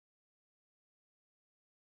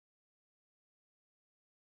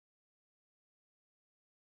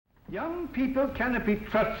Young people cannot be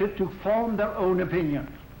trusted to form their own opinions.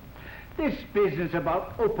 This business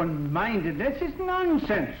about open-mindedness is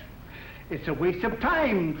nonsense. It's a waste of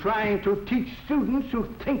time trying to teach students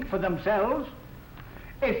to think for themselves.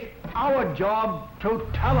 It's our job to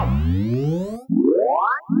tell them.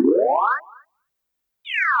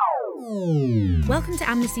 Welcome to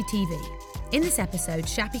Amnesty TV. In this episode,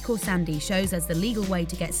 Shappi Khorsandi shows us the legal way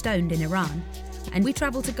to get stoned in Iran, and we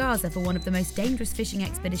travel to Gaza for one of the most dangerous fishing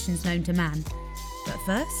expeditions known to man. But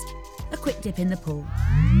first, a quick dip in the pool.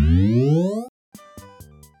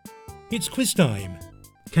 It's quiz time.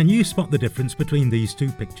 Can you spot the difference between these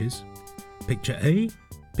two pictures? Picture A,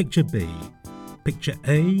 picture B. Picture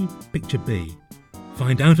A, picture B.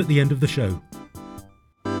 Find out at the end of the show.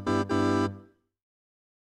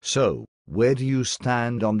 So, where do you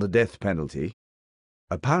stand on the death penalty?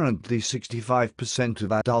 Apparently 65%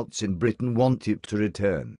 of adults in Britain want it to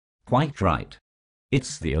return. Quite right.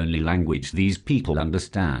 It's the only language these people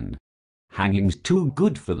understand. Hanging's too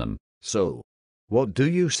good for them. So, what do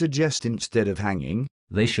you suggest instead of hanging?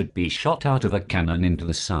 They should be shot out of a cannon into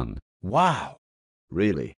the sun. Wow!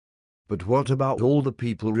 Really? But what about all the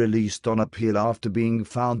people released on appeal after being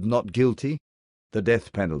found not guilty? The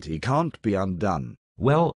death penalty can't be undone.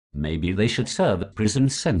 Well, maybe they should serve a prison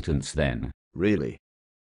sentence then. Really?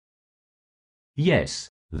 Yes,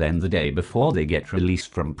 then the day before they get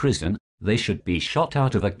released from prison, they should be shot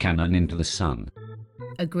out of a cannon into the sun.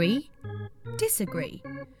 Agree? Disagree?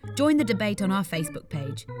 Join the debate on our Facebook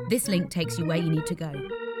page. This link takes you where you need to go.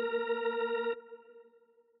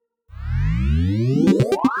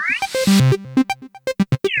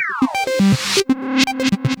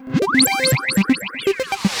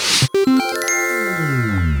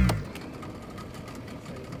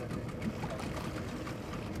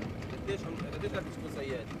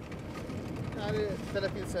 يعني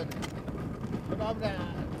 30 سنة. من عمري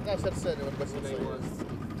 11 سنة ولا بس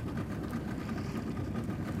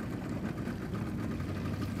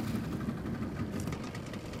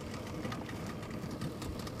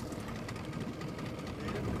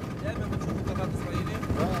دائما بتشوفوا قناة إسرائيلي؟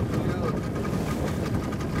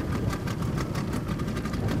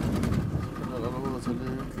 العروس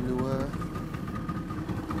اللواء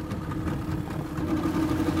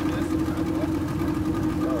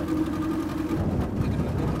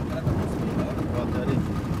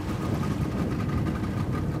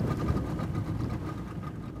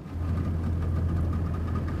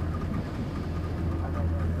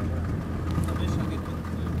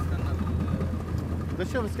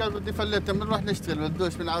شوف بس قال بدي فلتها بنروح نشتغل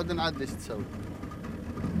بدوش بنعود نعدي ايش تسوي؟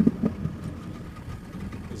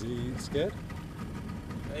 Is he scared?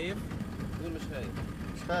 خايف؟ يقول مش خايف.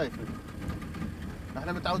 مش خايف.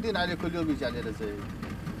 احنا متعودين عليه كل يوم يجي علينا زي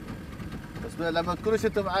بس لما تكونوش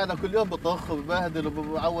انتم معانا كل يوم بطخ وببهدل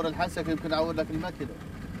وبعور الحسك يمكن يعور لك الماكينه.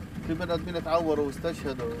 في بني ادمين تعوروا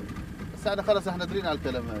واستشهدوا. بس احنا خلص احنا دارين على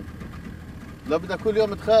الكلام هذا. لو بدك كل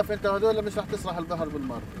يوم تخاف انت هذول مش راح تسرح البحر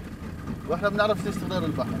بالمره. واحنا بنعرفش نشتغل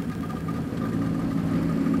البحر.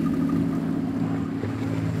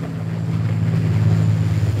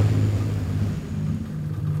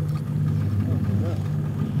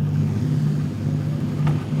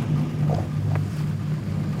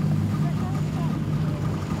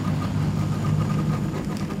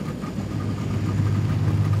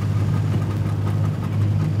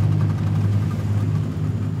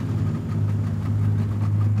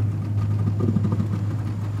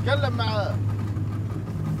 تكلم معاه.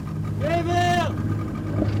 كيفك؟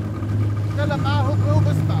 تكلم معاه هو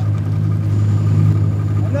بسمع.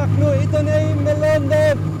 אנחנו עיתונאים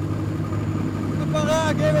מלונדון.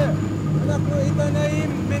 תפרק, גבר. אנחנו עיתונאים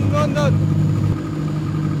من لندن.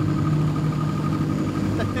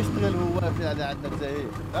 بدك تشتغل وهو واقف يعني عندك زي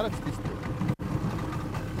هيك، تعرفش تشتغل.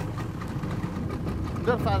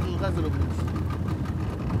 نرفع الغزل وبنمشي.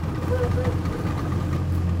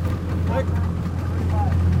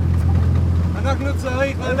 אנחנו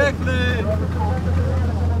צריך ללכת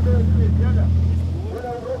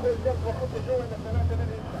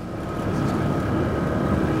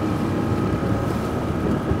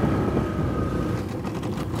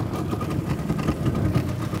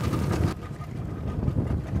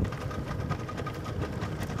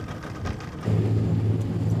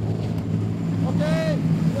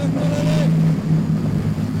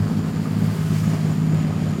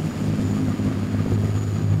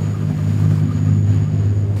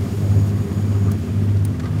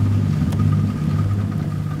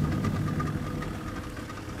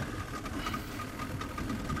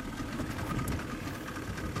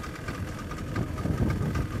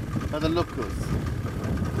هذا اللوكوس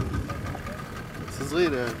بس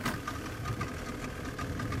صغير يعني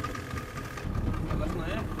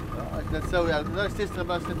بدنا نسوي يعني بدناش تشتغل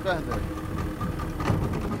بس تتبهدل.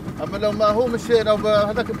 اما لو ما هو مشينا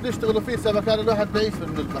وهذاك بنشتغلوا فيه سوا كان الواحد بعيش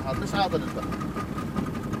من البحر مش عابر البحر.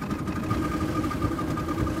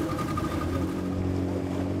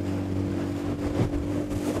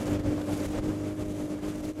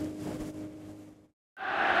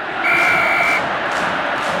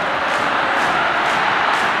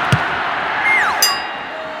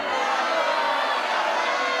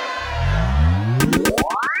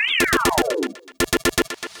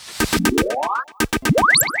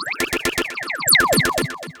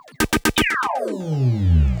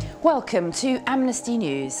 Welcome to Amnesty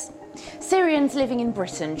News. Syrians living in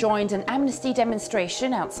Britain joined an Amnesty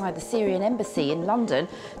demonstration outside the Syrian embassy in London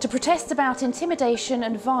to protest about intimidation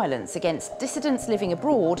and violence against dissidents living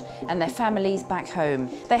abroad and their families back home.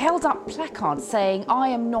 They held up placards saying, "I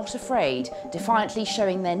am not afraid," defiantly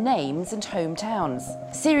showing their names and hometowns.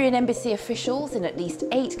 Syrian embassy officials in at least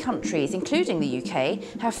 8 countries, including the UK,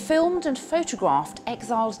 have filmed and photographed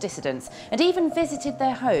exiled dissidents and even visited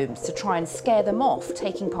their homes to try and scare them off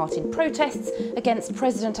taking part in protests against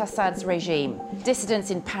President Assad's regime.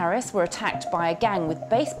 Dissidents in Paris were attacked by a gang with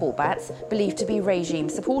baseball bats believed to be regime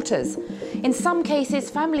supporters. In some cases,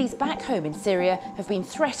 families back home in Syria have been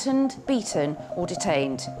threatened, beaten or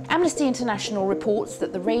detained. Amnesty International reports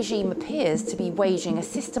that the regime appears to be waging a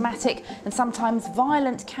systematic and sometimes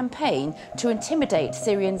violent campaign to intimidate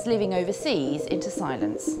Syrians living overseas into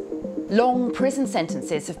silence. Long prison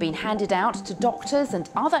sentences have been handed out to doctors and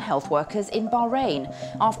other health workers in Bahrain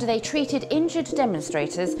after they treated injured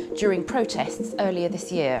demonstrators during protests earlier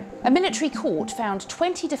this year. A military court found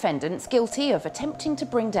 20 defendants guilty of attempting to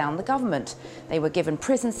bring down the government. They were given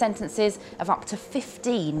prison sentences of up to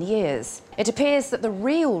 15 years. It appears that the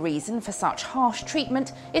real reason for such harsh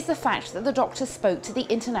treatment is the fact that the doctors spoke to the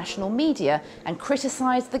international media and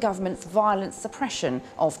criticised the government's violent suppression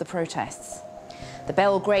of the protests. The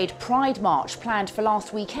Belgrade Pride March planned for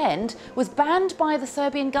last weekend was banned by the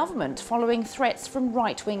Serbian government following threats from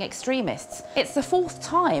right-wing extremists. It's the 4th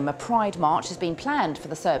time a Pride March has been planned for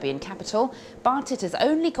the Serbian capital, but it has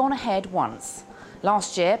only gone ahead once.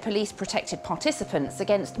 Last year, police protected participants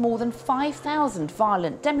against more than 5,000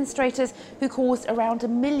 violent demonstrators who caused around €1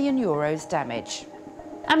 million damage.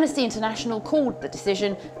 Amnesty International called the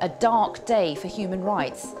decision a dark day for human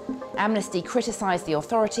rights. Amnesty criticised the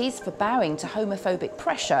authorities for bowing to homophobic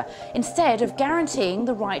pressure instead of guaranteeing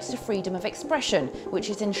the right to freedom of expression, which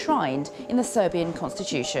is enshrined in the Serbian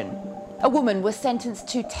constitution. A woman was sentenced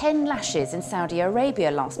to 10 lashes in Saudi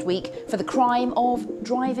Arabia last week for the crime of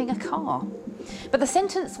driving a car. But the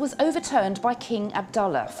sentence was overturned by King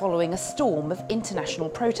Abdullah following a storm of international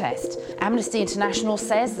protest. Amnesty International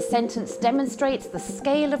says the sentence demonstrates the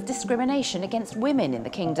scale of discrimination against women in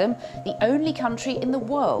the kingdom, the only country in the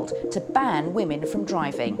world to ban women from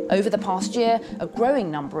driving. Over the past year, a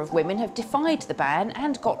growing number of women have defied the ban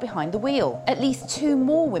and got behind the wheel. At least 2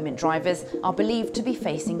 more women drivers are believed to be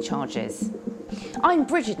facing charges. I'm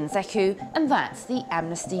Bridget Nzeku, and that's the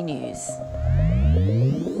Amnesty News.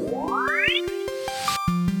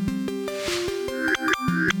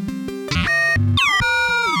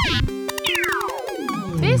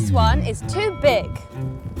 This one is too big.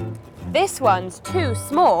 This one's too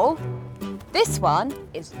small. This one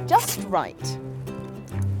is just right.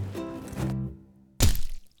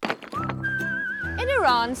 In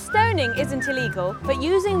Iran, stoning isn't illegal, but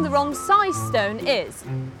using the wrong size stone is.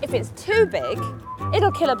 If it's too big,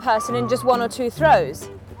 it'll kill a person in just 1 or 2 throws.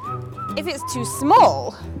 If it's too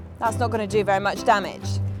small, that's not going to do very much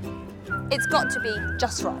damage. It's got to be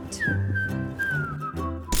just right.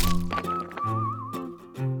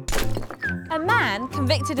 A man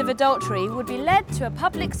convicted of adultery would be led to a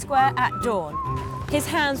public square at dawn. His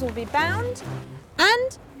hands will be bound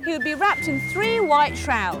and he would be wrapped in 3 white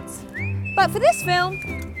shrouds. But for this film,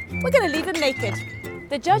 we're going to leave him naked.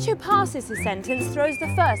 The judge who passes his sentence throws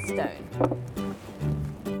the first stone.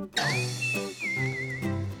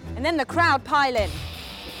 And then the crowd pile in.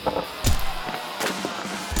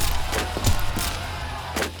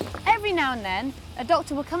 Every now and then, a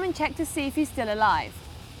doctor will come and check to see if he's still alive.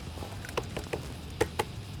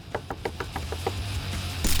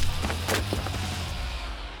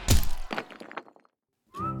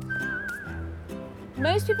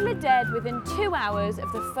 Most people are dead within 2 hours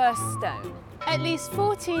of the first stone. At least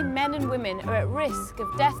 14 men and women are at risk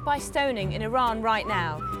of death by stoning in Iran right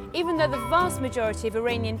now, even though the vast majority of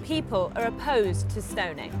Iranian people are opposed to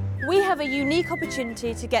stoning. We have a unique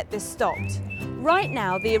opportunity to get this stopped. Right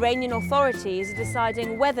now, the Iranian authorities are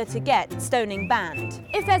deciding whether to get stoning banned.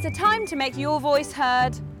 If there's a time to make your voice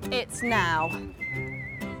heard, it's now.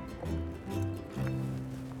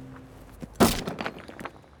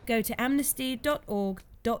 go to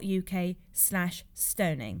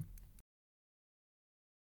amnesty.org.uk/stoning.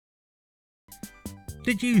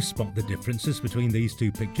 Did you spot the differences between these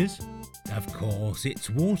two pictures? Of course, it's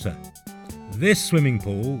water. This swimming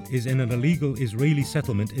pool is in an illegal Israeli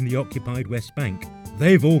settlement in the occupied West Bank.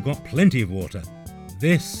 They've all got plenty of water.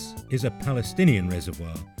 This is a Palestinian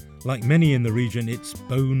reservoir. Like many in the region, it's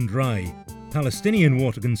bone dry. Palestinian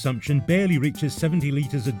water consumption barely reaches 70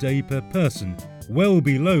 litres a day per person, well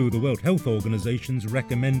below the World Health Organization's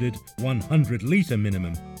recommended 100-litre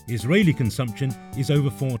minimum. Israeli consumption is over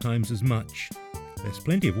 4 times as much. There's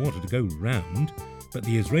plenty of water to go round, but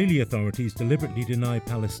the Israeli authorities deliberately deny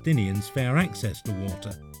Palestinians fair access to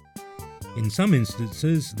water. In some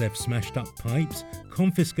instances, they've smashed up pipes,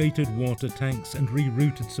 confiscated water tanks and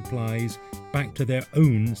rerouted supplies back to their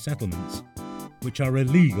own settlements, which are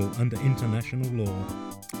illegal under international law.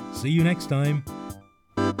 See you next time.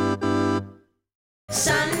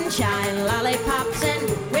 Sunshine, lollipops and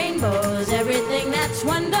rainbows every